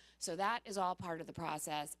 So that is all part of the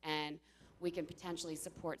process, and we can potentially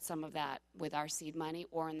support some of that with our seed money,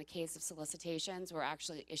 or in the case of solicitations, we're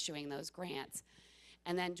actually issuing those grants.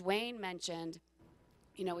 And then Duane mentioned,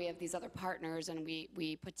 we have these other partners, and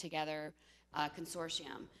we put together a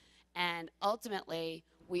consortium. And ultimately,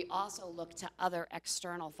 we also look to other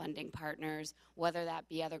external funding partners, whether that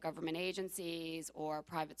be other government agencies or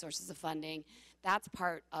private sources of funding. That's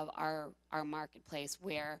part of our marketplace,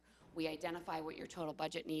 where we identify what your total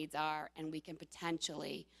budget needs are, and we can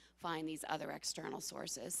potentially find these other external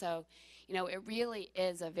sources. So, it really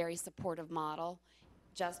is a very supportive model,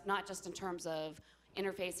 not just in terms of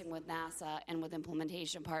interfacing with NASA and with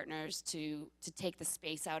implementation partners to take the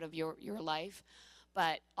space out of your life,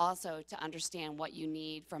 but also to understand what you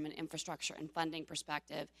need from an infrastructure and funding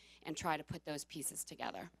perspective and try to put those pieces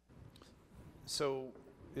together. So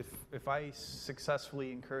if I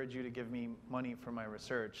successfully encourage you to give me money for my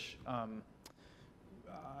research, I'm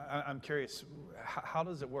curious, how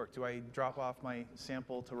does it work? Do I drop off my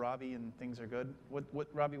sample to Robbie and things are good?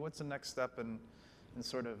 Robbie, what's the next step in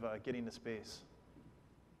sort of getting to space?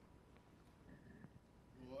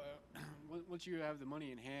 Well, once you have the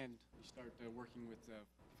money in hand, you start working with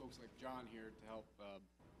folks like John here to help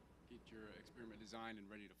get your experiment designed and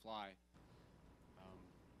ready to fly.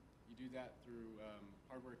 You do that through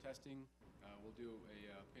hardware testing. We'll do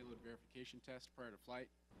a payload verification test prior to flight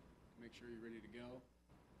to make sure you're ready to go.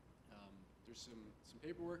 There's some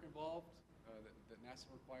paperwork involved that NASA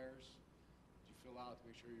requires that you fill out to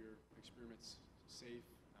make sure your experiment's safe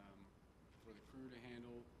for the crew to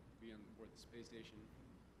handle, be on board the space station. If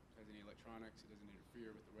it has any electronics, it doesn't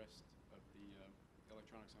interfere with the rest of the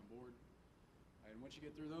electronics on board. And once you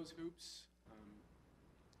get through those hoops,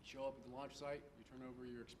 you show up at the launch site, you turn over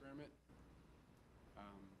your experiment,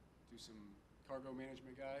 do some cargo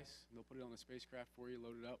management guys, and they'll put it on the spacecraft for you,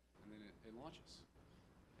 load it up, and then it launches.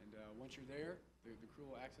 And once you're there, the crew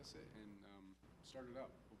will access it and start it up,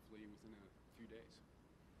 hopefully within a few days.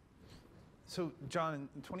 So, John,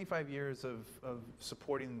 in 25 years of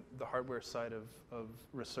supporting the hardware side of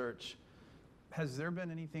research, has there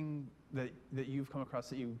been anything that you've come across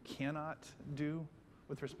that you cannot do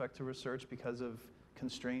with respect to research because of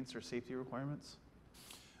constraints or safety requirements?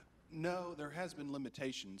 No, there has been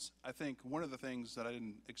limitations. I think one of the things that I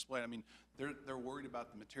didn't explain, I mean, they're worried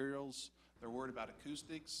about the materials, they're worried about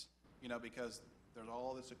acoustics, because there's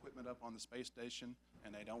all this equipment up on the space station,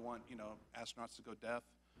 and they don't want, astronauts to go deaf.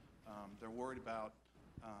 They're worried about,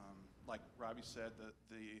 like Robbie said,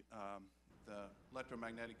 the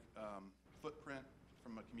electromagnetic footprint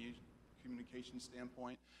from a communication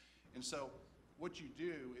standpoint. And so what you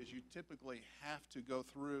do is you typically have to go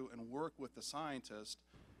through and work with the scientist,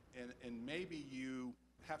 and maybe you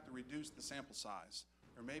have to reduce the sample size,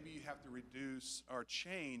 or maybe you have to reduce or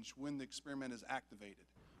change when the experiment is activated,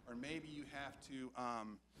 or maybe you have to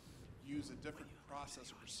use a different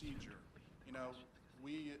process or procedure.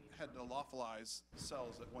 We had to lyophilize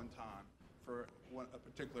cells at one time for a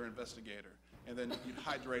particular investigator, and then you'd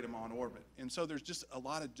hydrate them on orbit. And so there's just a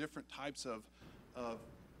lot of different types of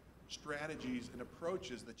strategies and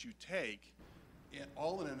approaches that you take,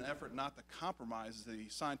 all in an effort not to compromise the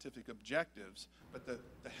scientific objectives, but to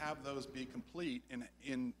have those be complete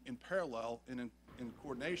in parallel and in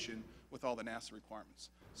coordination with all the NASA requirements.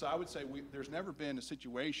 So I would say there's never been a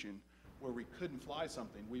situation where we couldn't fly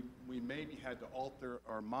something. We maybe had to alter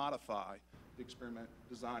or modify the experiment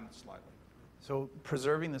design slightly. So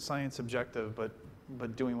preserving the science objective,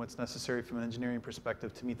 but doing what's necessary from an engineering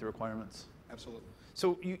perspective to meet the requirements. Absolutely.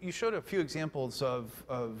 So you showed a few examples of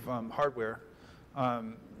hardware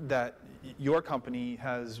that your company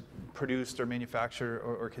has produced or manufactured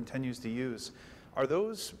or continues to use. Are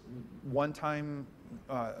those one-time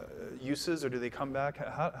uses, or do they come back?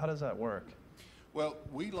 How does that work? Well,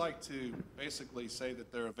 we like to basically say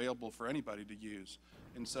that they're available for anybody to use.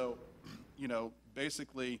 And so,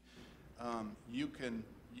 basically,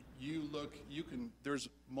 there's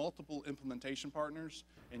multiple implementation partners,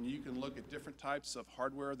 and you can look at different types of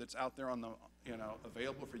hardware that's out there on the,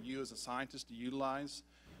 available for you as a scientist to utilize.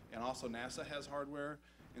 And also NASA has hardware.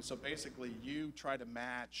 And so basically you try to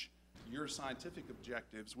match your scientific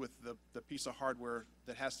objectives with the piece of hardware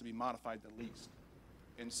that has to be modified the least.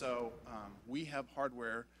 And so we have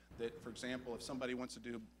hardware that, for example, if somebody wants to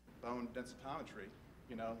do bone densitometry,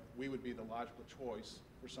 we would be the logical choice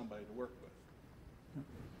for somebody to work with.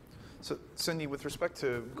 So, Cindy, with respect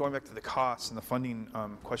to going back to the costs and the funding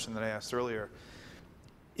question that I asked earlier,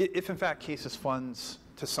 if in fact CASIS funds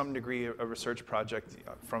to some degree a research project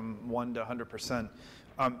from 1 to 100%,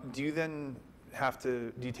 do you then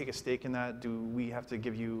do you take a stake in that? Do we have to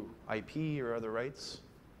give you IP or other rights?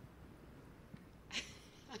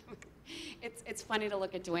 It's funny to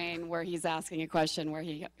look at Duane where he's asking a question where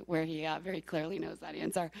he very clearly knows that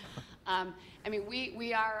answer. I mean,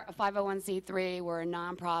 we are a 501c3. We're a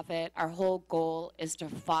nonprofit. Our whole goal is to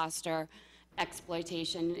foster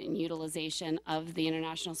exploitation and utilization of the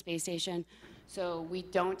International Space Station. So we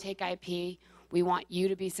don't take IP. We want you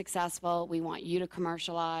to be successful. We want you to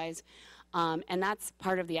commercialize. And that's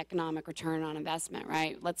part of the economic return on investment,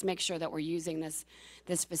 right? Let's make sure that we're using this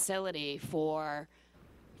facility for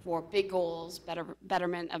big goals,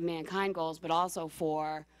 betterment of mankind goals, but also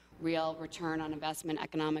for real return on investment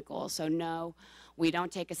economic goals. So no, we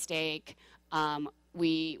don't take a stake.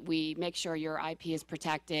 We make sure your IP is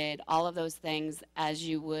protected. All of those things, as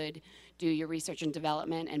you would do your research and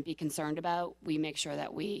development and be concerned about, we make sure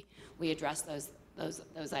that we address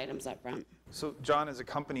those items up front. So John, as a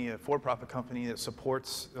company, a for-profit company that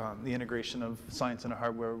supports the integration of science into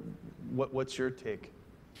hardware, what's your take?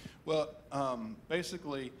 Well,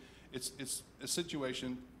 basically, it's a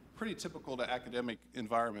situation pretty typical to academic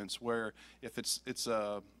environments where if it's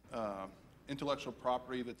intellectual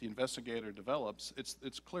property that the investigator develops,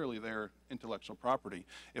 it's clearly their intellectual property.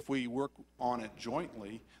 If we work on it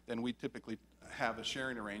jointly, then we typically have a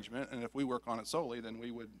sharing arrangement, and if we work on it solely, then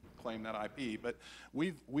we would claim that IP. But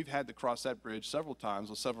we've had to cross that bridge several times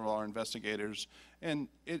with several of our investigators, and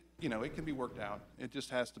it can be worked out. It just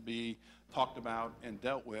has to be talked about and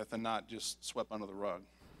dealt with, and not just swept under the rug.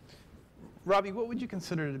 Robbie, what would you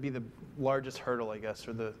consider to be the largest hurdle, I guess,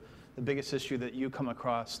 or the biggest issue that you come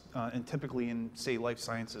across, and typically in, say, life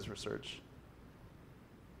sciences research?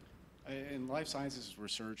 In life sciences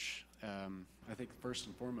research, I think first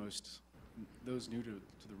and foremost, those new to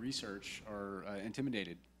the research are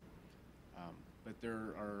intimidated. But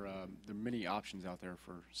there are many options out there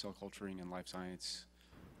for cell culturing and life science,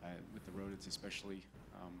 with the rodents especially.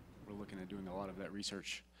 We're looking at doing a lot of that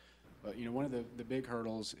research. But one of the big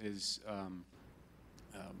hurdles is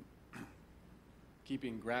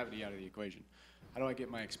keeping gravity out of the equation. How do I get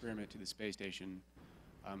my experiment to the space station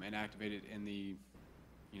and activate it in the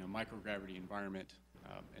microgravity environment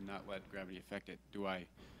and not let gravity affect it? Do I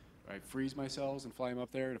freeze my cells and fly them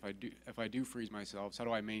up there? And if I do freeze my cells, how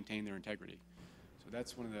do I maintain their integrity? So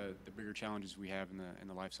that's one of the bigger challenges we have in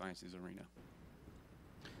the life sciences arena.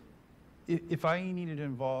 If I needed to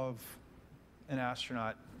involve an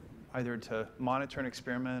astronaut either to monitor an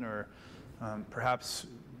experiment or perhaps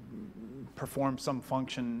perform some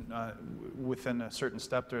function within a certain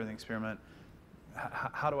step during the experiment,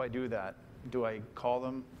 how do I do that? Do I call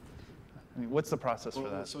them? I mean, what's the process for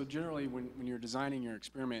that? So generally, when you're designing your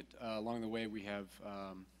experiment, along the way we have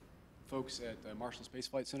folks at the Marshall Space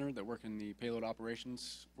Flight Center that work in the payload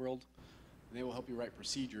operations world, and they will help you write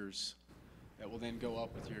procedures that will then go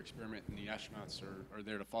up with your experiment, and the astronauts are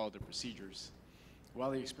there to follow the procedures.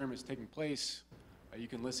 While the experiment is taking place, you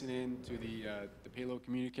can listen in to the payload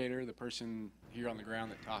communicator, the person here on the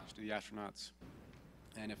ground that talks to the astronauts.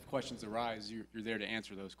 And if questions arise, you're there to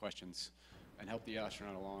answer those questions and help the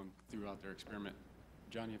astronaut along throughout their experiment.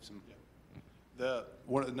 John, you have some? Yeah.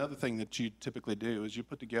 Another thing that you typically do is you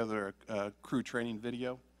put together a crew training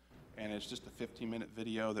video, and it's just a 15-minute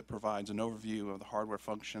video that provides an overview of the hardware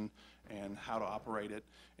function and how to operate it.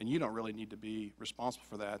 And you don't really need to be responsible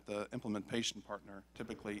for that. The implementation partner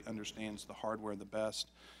typically understands the hardware the best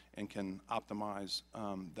and can optimize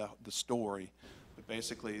the story. But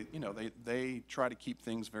basically, they try to keep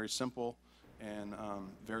things very simple and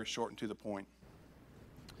very short and to the point.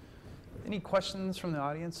 Any questions from the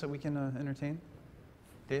audience that we can entertain?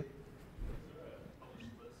 Dave?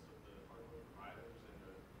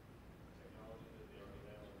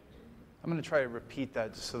 I'm going to try to repeat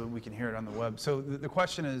that just so that we can hear it on the web. So the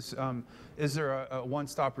question is there a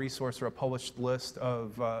one-stop resource or a published list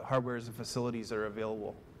of hardwares and facilities that are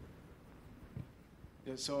available?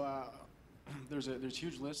 Yeah, so there's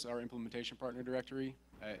huge lists, our implementation partner directory.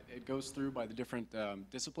 It goes through by the different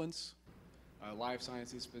disciplines, life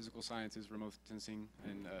sciences, physical sciences, remote sensing,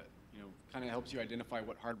 and kind of helps you identify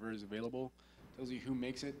what hardware is available, tells you who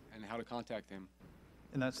makes it and how to contact them.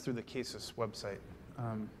 And that's through the CASIS website.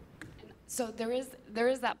 So there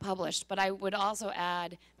is that published, but I would also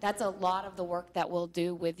add that's a lot of the work that we'll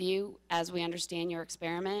do with you as we understand your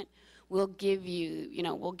experiment. We'll give you,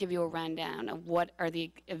 we'll give you a rundown of what are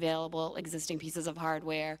the available existing pieces of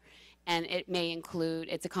hardware, and it may include,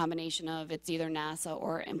 it's a combination of, it's either NASA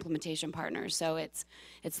or implementation partners, so it's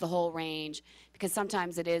the whole range, because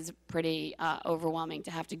sometimes it is pretty overwhelming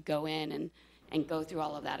to have to go in and go through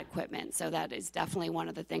all of that equipment. So that is definitely one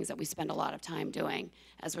of the things that we spend a lot of time doing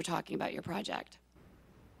as we're talking about your project.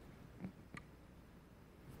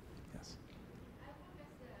 Yes.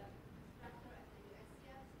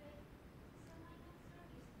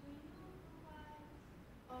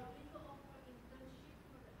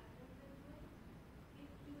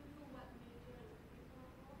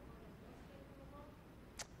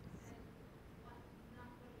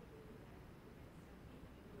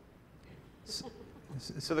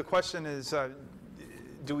 So the question is,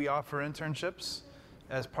 do we offer internships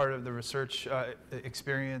as part of the research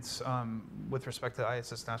experience with respect to the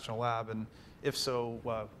ISS National Lab? And if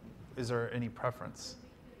so, is there any preference?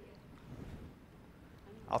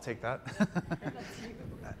 I'll take that.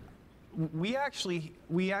 We actually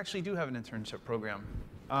do have an internship program.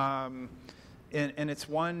 And it's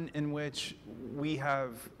one in which we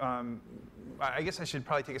have I guess I should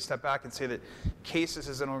probably take a step back and say that CASIS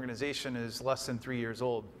as an organization is less than 3 years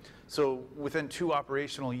old. So within 2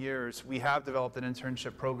 operational years, we have developed an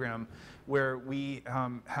internship program where we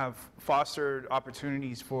have fostered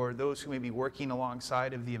opportunities for those who may be working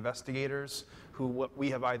alongside of the investigators who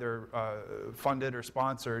we have either funded or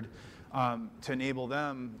sponsored to enable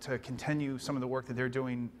them to continue some of the work that they're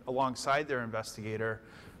doing alongside their investigator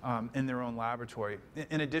in their own laboratory.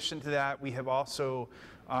 In addition to that, we have also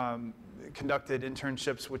conducted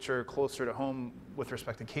internships which are closer to home with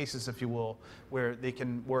respect to cases, if you will, where they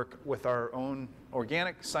can work with our own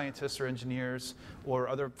organic scientists or engineers or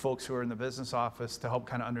other folks who are in the business office to help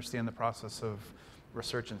kind of understand the process of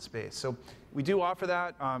research in space. So we do offer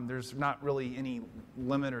that. There's not really any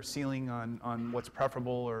limit or ceiling on what's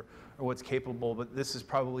preferable or what's capable, but this is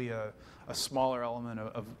probably a smaller element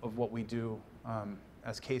of what we do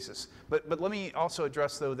as CASIS. But let me also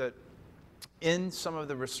address, though, that in some of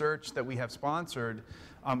the research that we have sponsored,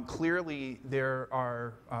 clearly there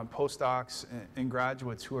are postdocs and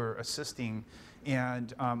graduates who are assisting,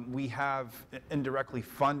 and we have indirectly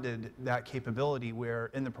funded that capability where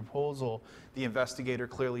in the proposal the investigator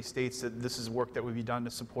clearly states that this is work that would be done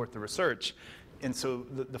to support the research. And so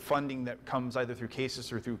the funding that comes either through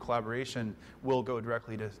CASIS or through collaboration will go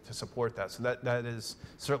directly to support that. So that is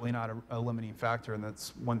certainly not a limiting factor, and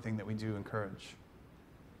that's one thing that we do encourage.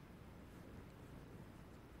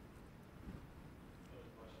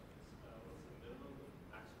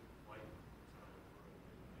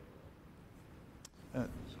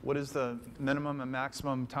 What is the minimum and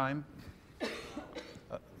maximum time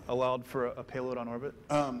allowed for a payload on orbit?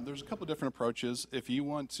 There's a couple different approaches. If you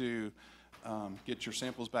want to get your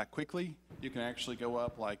samples back quickly, you can actually go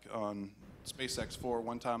up like on SpaceX 4.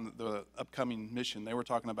 One time, the upcoming mission, they were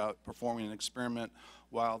talking about performing an experiment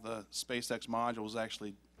while the SpaceX module was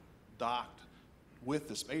actually docked with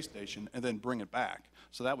the space station and then bring it back.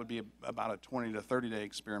 So that would be about a 20 to 30-day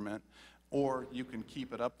experiment, or you can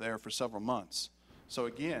keep it up there for several months. So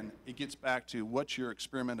again, it gets back to what's your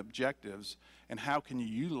experiment objectives and how can you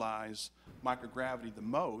utilize microgravity the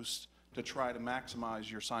most to try to maximize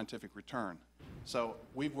your scientific return. So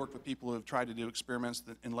we've worked with people who have tried to do experiments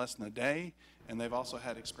in less than a day, and they've also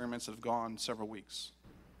had experiments that have gone several weeks.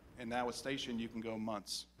 And now with station, you can go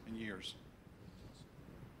months and years.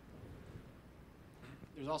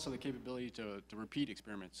 There's also the capability to repeat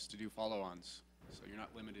experiments, to do follow-ons. So you're not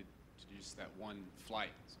limited to just that one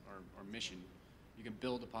flight or mission. You can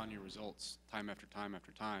build upon your results time after time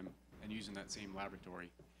after time and use in that same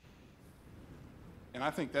laboratory. And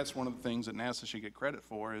I think that's one of the things that NASA should get credit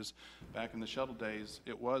for is back in the shuttle days,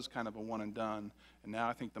 it was kind of a one and done. And now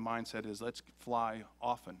I think the mindset is let's fly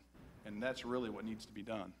often. And that's really what needs to be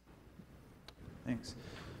done. Thanks.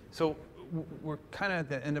 So we're kind of at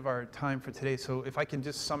the end of our time for today. So if I can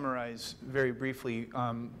just summarize very briefly,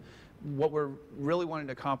 what we're really wanting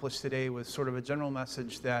to accomplish today was sort of a general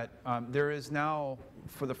message that there is now,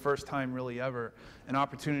 for the first time really ever, an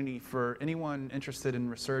opportunity for anyone interested in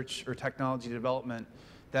research or technology development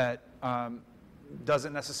that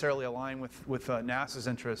doesn't necessarily align with NASA's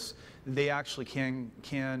interests. They actually can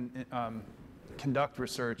conduct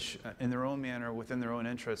research in their own manner within their own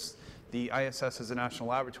interests. The ISS as a national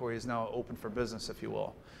laboratory is now open for business, if you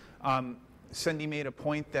will. Cindy made a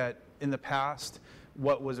point that in the past,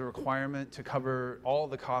 what was a requirement to cover all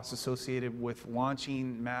the costs associated with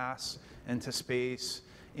launching mass into space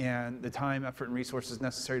and the time, effort, and resources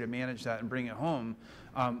necessary to manage that and bring it home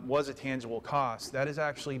was a tangible cost. That is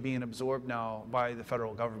actually being absorbed now by the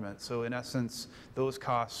federal government. So in essence, those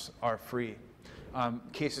costs are free.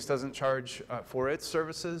 CASIS doesn't charge for its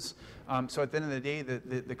services. So at the end of the day,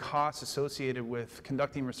 the costs associated with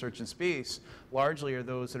conducting research in space largely are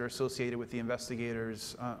those that are associated with the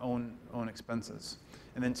investigators' own expenses.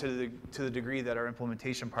 And then to the degree that our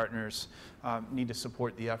implementation partners need to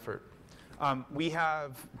support the effort. We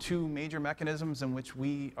have 2 major mechanisms in which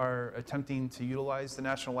we are attempting to utilize the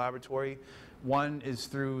National Laboratory. One is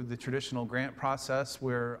through the traditional grant process,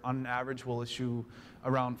 where on average we'll issue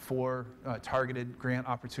around 4 targeted grant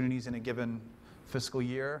opportunities in a given fiscal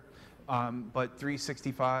year. But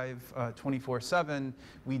 365, 24/7,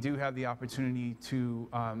 we do have the opportunity to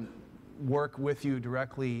work with you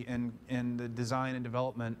directly in the design and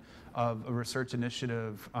development of a research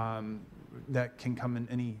initiative that can come in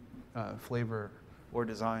any flavor or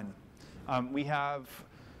design. We have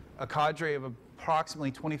a cadre of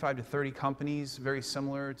approximately 25 to 30 companies, very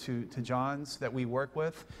similar to John's, that we work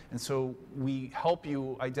with. And so we help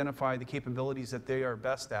you identify the capabilities that they are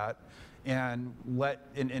best at and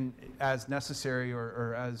as necessary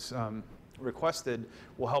or as requested,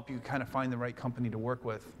 we'll help you kind of find the right company to work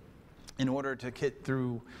with. in order to get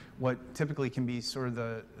through what typically can be sort of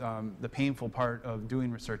the painful part of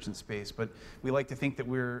doing research in space. But we like to think that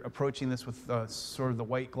we're approaching this with sort of the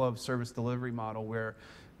white glove service delivery model, where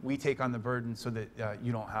we take on the burden so that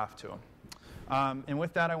you don't have to. And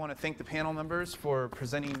with that, I want to thank the panel members for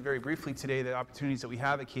presenting very briefly today the opportunities that we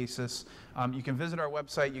have at CASIS. You can visit our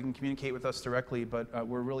website, you can communicate with us directly, but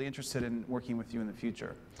we're really interested in working with you in the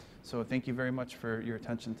future. So thank you very much for your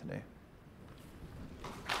attention today.